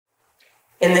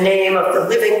In the name of the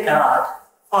living God,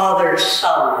 Father,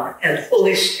 Son, and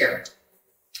Holy Spirit.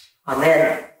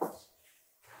 Amen.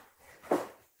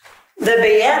 The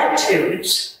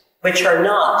Beatitudes, which are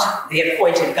not the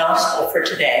appointed gospel for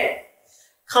today,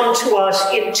 come to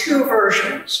us in two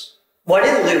versions, one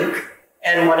in Luke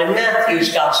and one in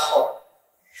Matthew's gospel.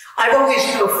 I've always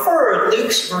preferred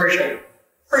Luke's version,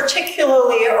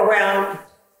 particularly around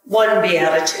one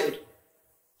beatitude.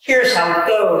 Here's how it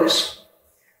goes.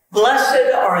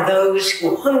 Blessed are those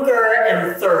who hunger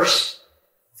and thirst,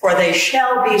 for they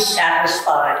shall be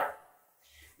satisfied.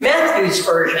 Matthew's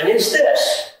version is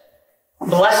this.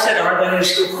 Blessed are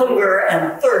those who hunger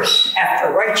and thirst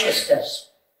after righteousness,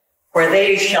 for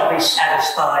they shall be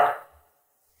satisfied.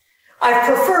 I've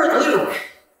preferred Luke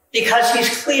because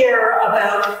he's clear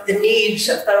about the needs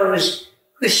of those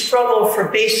who struggle for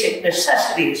basic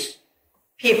necessities,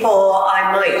 people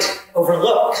I might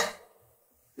overlook,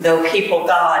 though people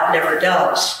God never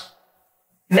does.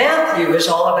 Matthew is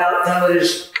all about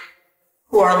those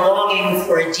who are longing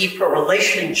for a deeper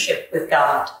relationship with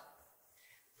God.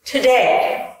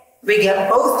 Today, we get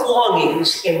both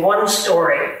longings in one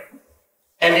story,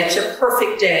 and it's a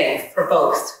perfect day for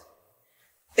both.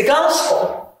 The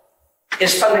gospel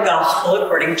is from the gospel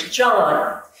according to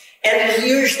John, and is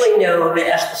usually known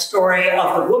as the story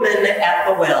of the woman at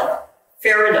the well.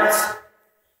 Fair enough.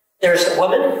 There's a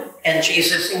woman, and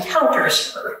Jesus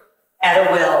encounters her at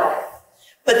a well.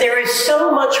 But there is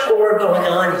so much more going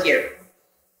on here,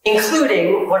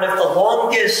 including one of the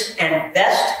longest and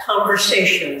best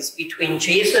conversations between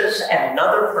Jesus and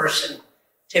another person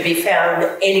to be found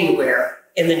anywhere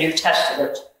in the New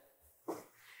Testament.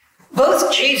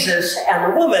 Both Jesus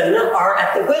and the woman are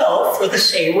at the well for the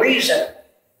same reason,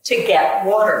 to get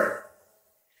water.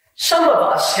 Some of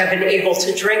us have been able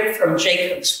to drink from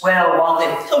Jacob's well while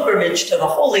in pilgrimage to the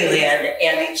Holy Land,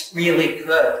 and it's really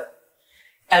good.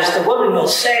 As the woman will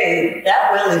say,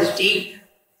 that well is deep,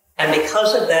 and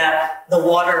because of that, the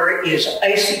water is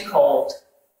icy cold.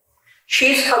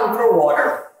 She's come for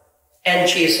water, and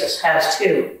Jesus has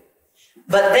too.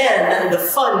 But then the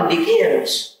fun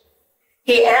begins.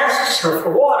 He asks her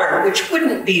for water, which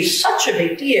wouldn't be such a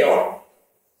big deal,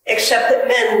 except that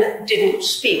men didn't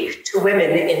speak to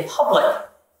women in public,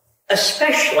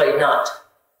 especially not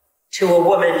to a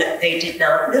woman they did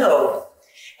not know.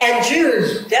 And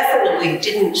Jews definitely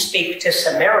didn't speak to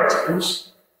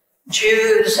Samaritans.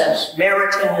 Jews and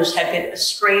Samaritans had been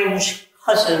estranged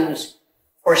cousins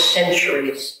for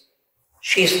centuries.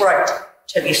 She's right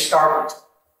to be startled.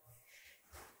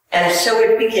 And so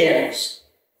it begins.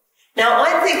 Now,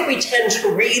 I think we tend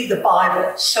to read the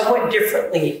Bible somewhat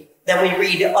differently than we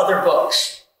read other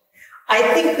books. I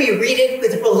think we read it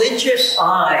with religious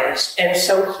eyes, and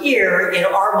so here in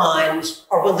our minds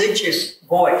a religious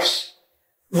voice,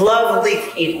 lovely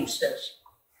cadences,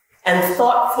 and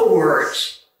thoughtful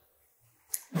words.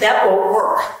 That won't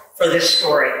work for this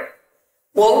story.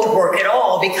 Won't work at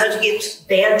all because it's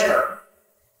banter.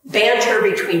 Banter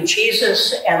between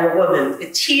Jesus and the woman,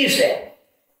 with teasing,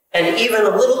 and even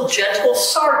a little gentle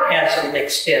sarcasm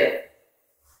mixed in.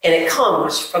 And it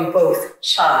comes from both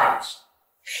sides.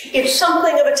 It's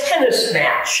something of a tennis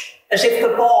match, as if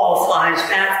the ball flies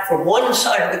back from one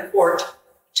side of the court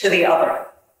to the other.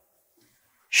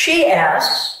 She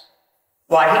asks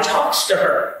why he talks to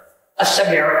her, a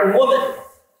Samaritan woman,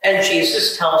 and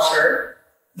Jesus tells her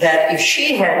that if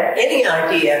she had any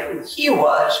idea who he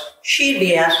was, she'd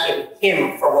be asking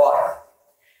him for water.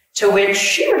 To which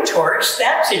she retorts,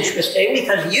 that's interesting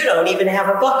because you don't even have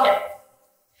a bucket.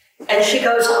 And she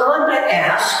goes on to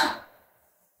ask,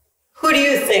 who do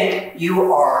you think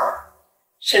you are?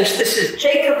 Since this is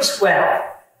Jacob's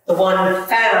well, the one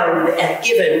found and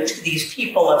given to these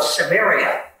people of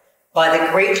Samaria by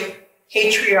the great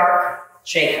patriarch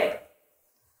Jacob.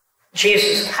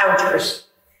 Jesus counters,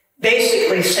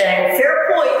 basically saying,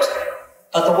 fair point,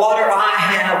 but the water I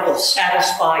have will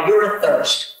satisfy your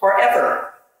thirst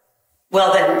forever.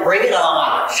 Well, then bring it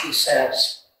on, she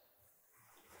says.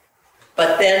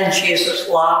 But then Jesus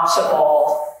lobs a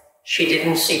ball she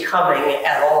didn't see coming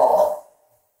at all.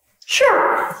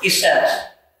 Sure, he says,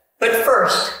 but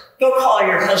first, go call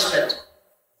your husband.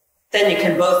 Then you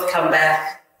can both come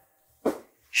back.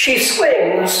 She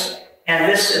swings and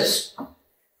misses,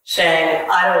 saying,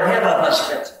 I don't have a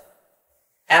husband.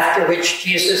 After which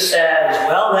Jesus says,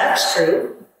 well, that's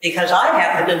true, because I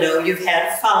happen to know you've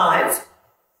had 5,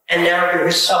 and now you're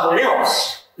with someone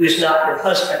else who's not your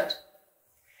husband.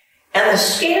 And the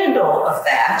scandal of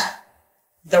that,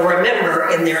 though remember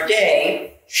in their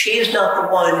day, she's not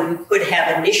the one who could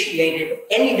have initiated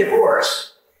any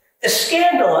divorce. The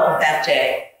scandal of that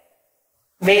day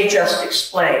may just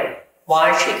explain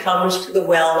why she comes to the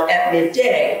well at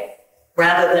midday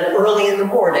rather than early in the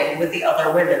morning with the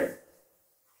other women.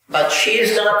 But she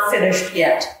is not finished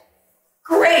yet.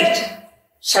 Great!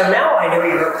 So now I know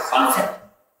you're a prophet.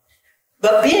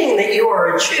 But being that you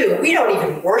are a Jew, we don't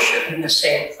even worship in the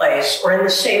same place or in the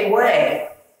same way.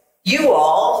 You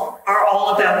all are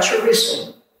all about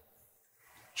Jerusalem.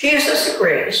 Jesus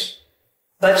agrees,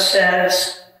 but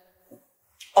says,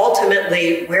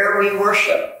 ultimately, where we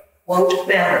worship won't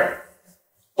matter.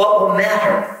 What will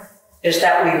matter is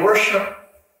that we worship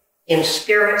in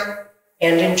spirit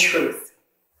and in truth.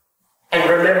 And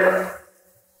remember,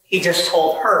 he just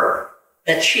told her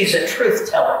that she's a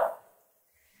truth teller.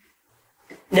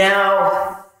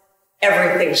 Now,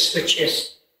 everything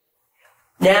switches.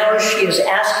 Now she is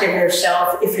asking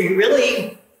herself if he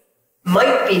really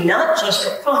might be not just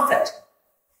a prophet,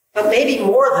 but maybe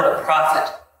more than a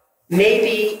prophet,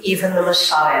 maybe even the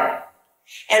Messiah.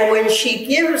 And when she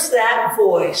gives that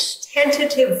voice,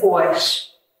 tentative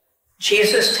voice,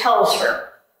 Jesus tells her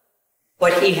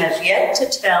what he has yet to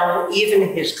tell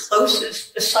even his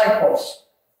closest disciples.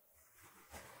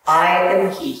 I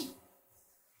am he,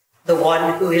 the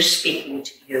one who is speaking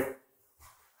to you.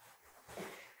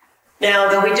 Now,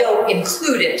 though we don't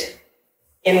include it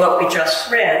in what we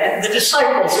just read, the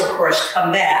disciples, of course,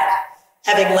 come back,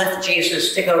 having left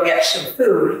Jesus to go get some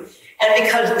food. And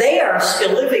because they are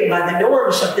still living by the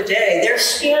norms of the day, they're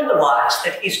scandalized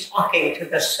that he's talking to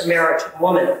the Samaritan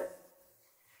woman.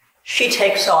 She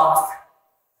takes off,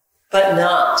 but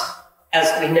not,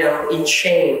 as we know, in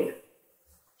shame.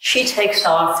 She takes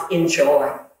off in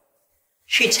joy.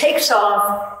 She takes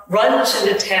off, runs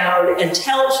into town, and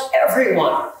tells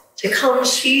everyone to come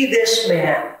see this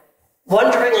man,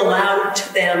 wondering aloud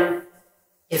to them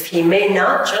if he may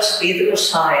not just be the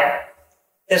Messiah,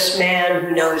 this man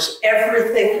who knows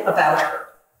everything about her.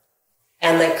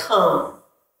 And they come,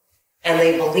 and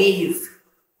they believe,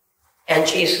 and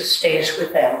Jesus stays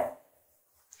with them.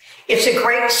 It's a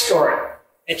great story.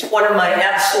 It's one of my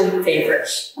absolute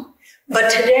favorites. But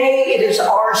today it is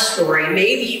our story,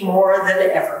 maybe more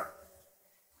than ever.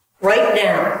 Right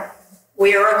now,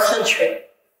 we are a country,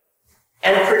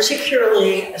 and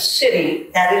particularly a city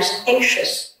that is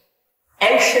anxious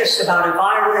about a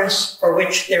virus for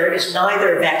which there is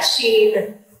neither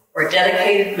vaccine or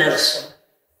dedicated medicine,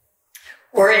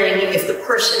 worrying if the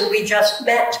person we just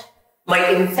met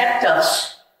might infect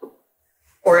us,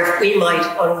 or if we might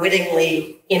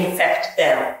unwittingly infect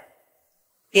them.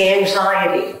 The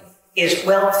anxiety is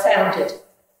well-founded.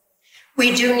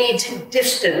 We do need to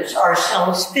distance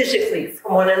ourselves physically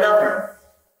from one another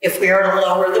if we are to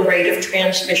lower the rate of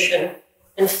transmission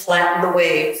and flatten the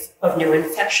wave of new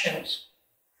infections.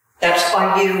 That's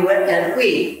why you and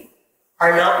we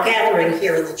are not gathering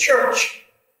here in the church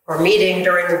or meeting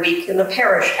during the week in the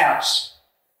parish house.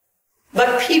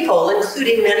 But people,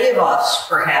 including many of us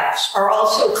perhaps, are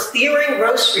also clearing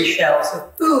grocery shelves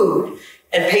of food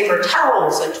and paper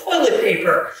towels and toilet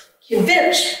paper,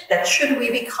 convinced that should we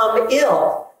become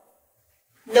ill,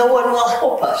 no one will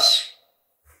help us.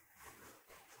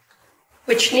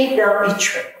 Which need not be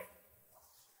true.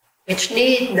 Which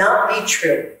need not be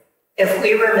true if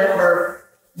we remember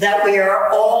that we are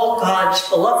all God's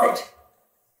beloved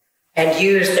and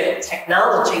use the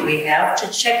technology we have to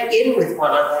check in with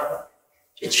one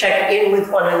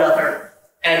another,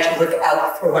 and to look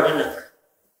out for one another.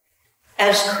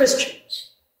 As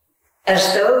Christians,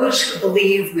 as those who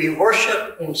believe we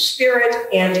worship in spirit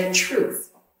and in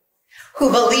truth, who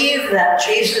believe that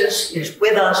Jesus is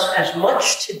with us as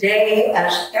much today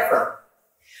as ever,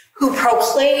 who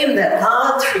proclaim that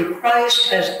God through Christ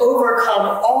has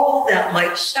overcome all that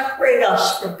might separate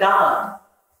us from God,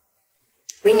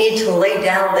 we need to lay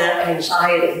down that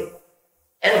anxiety,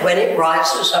 and when it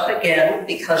rises up again,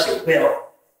 because it will,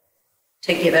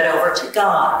 to give it over to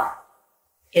God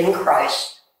in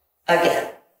Christ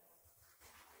again.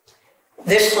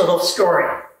 This little story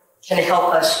can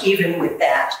help us even with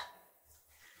that.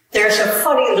 There's a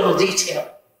funny little detail,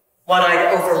 one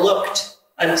I'd overlooked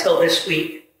until this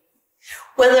week.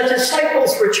 When the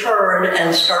disciples return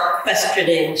and start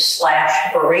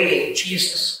questioning/berating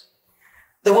Jesus,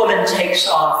 the woman takes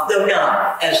off, though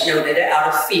not, as noted, out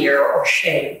of fear or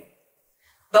shame.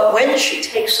 But when she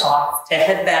takes off to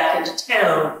head back into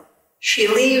town, she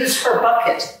leaves her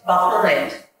bucket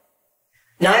behind.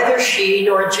 Neither she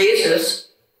nor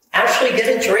Jesus actually get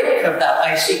a drink of that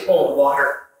icy cold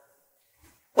water.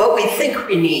 What we think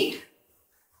we need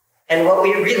and what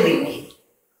we really need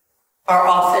are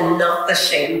often not the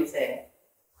same thing.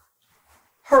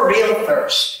 Her real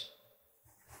thirst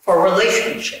for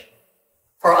relationship,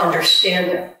 for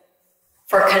understanding,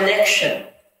 for connection,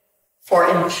 for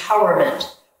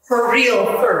empowerment, Her real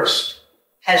thirst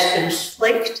has been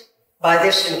slaked by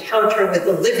this encounter with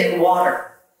the living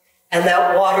water, and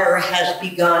that water has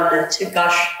begun to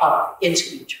gush up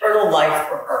into eternal life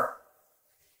for her.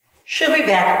 She'll be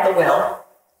back at the well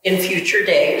in future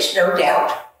days, no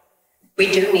doubt.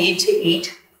 We do need to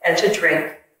eat and to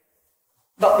drink.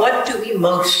 But what do we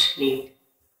most need?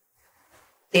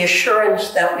 The assurance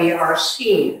that we are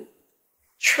seen,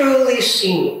 truly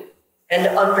seen and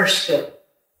understood.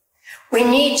 We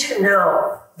need to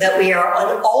know that we are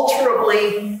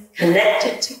unalterably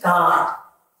connected to God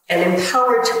and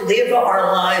empowered to live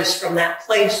our lives from that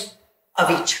place of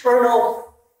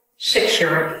eternal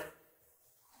security.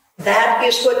 That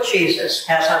is what Jesus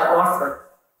has on offer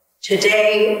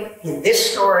today in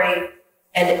this story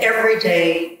and every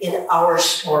day in our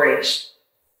stories.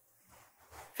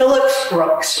 Phillips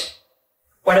Brooks,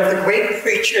 one of the great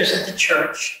preachers of the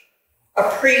church, a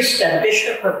priest and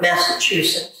bishop of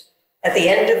Massachusetts at the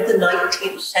end of the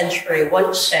 19th century,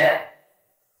 once said,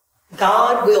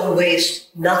 "God will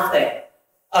waste nothing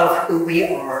of who we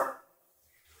are.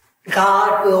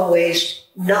 God will waste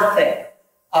nothing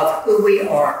of who we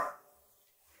are."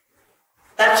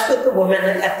 That's what the woman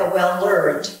at the well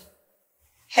learned.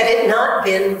 Had it not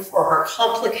been for her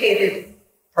complicated,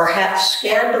 perhaps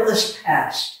scandalous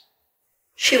past,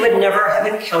 she would never have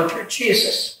encountered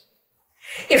Jesus.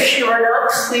 If she were not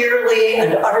clearly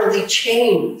and utterly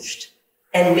changed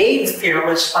and made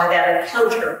fearless by that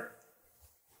encounter,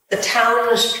 the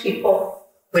townspeople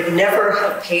would never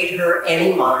have paid her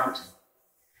any mind.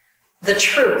 The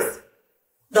truth,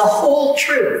 the whole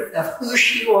truth of who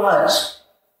she was,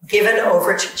 given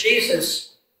over to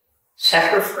Jesus,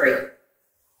 set her free.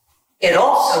 It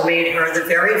also made her the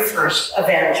very first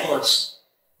evangelist,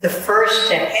 the first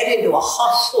to head into a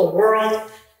hostile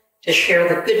world to share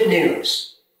the good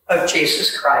news of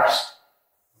Jesus Christ.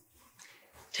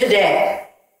 Today,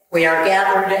 we are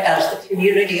gathered as the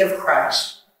community of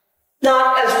Christ,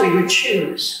 not as we would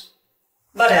choose,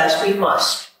 but as we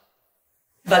must.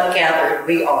 But gathered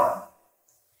we are.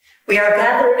 We are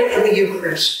gathered in the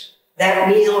Eucharist, that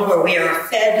meal where we are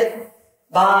fed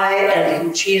by and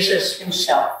in Jesus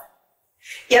himself.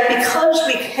 Yet because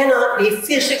we cannot be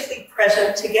physically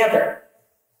present together,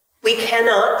 we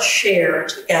cannot share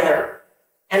together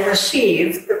and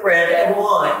receive the bread and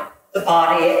wine, the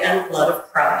body and blood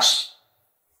of Christ.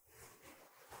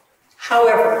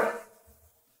 However,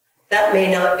 that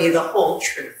may not be the whole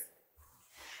truth.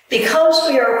 Because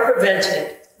we are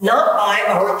prevented, not by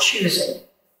our choosing,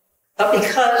 but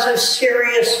because of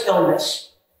serious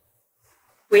illness,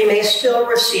 we may still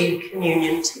receive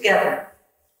communion together.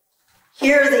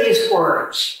 Hear these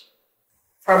words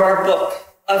from our Book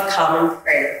of Common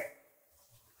Prayer.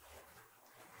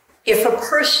 If a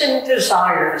person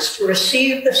desires to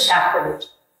receive the sacrament,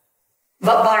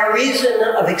 but by reason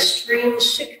of extreme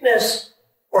sickness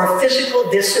or physical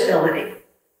disability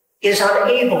is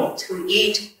unable to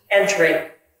eat and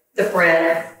drink the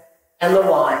bread and the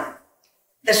wine,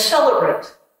 the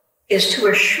celebrant is to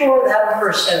assure that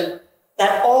person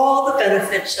that all the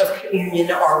benefits of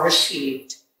communion are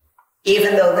received,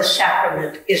 even though the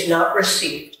sacrament is not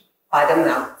received by the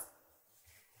mouth.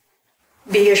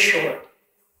 Be assured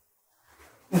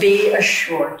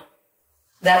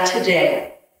that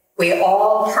today we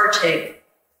all partake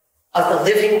of the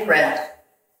living bread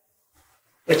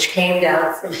which came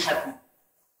down from heaven,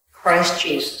 Christ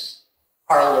Jesus,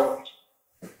 our Lord.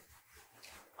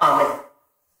 Amen.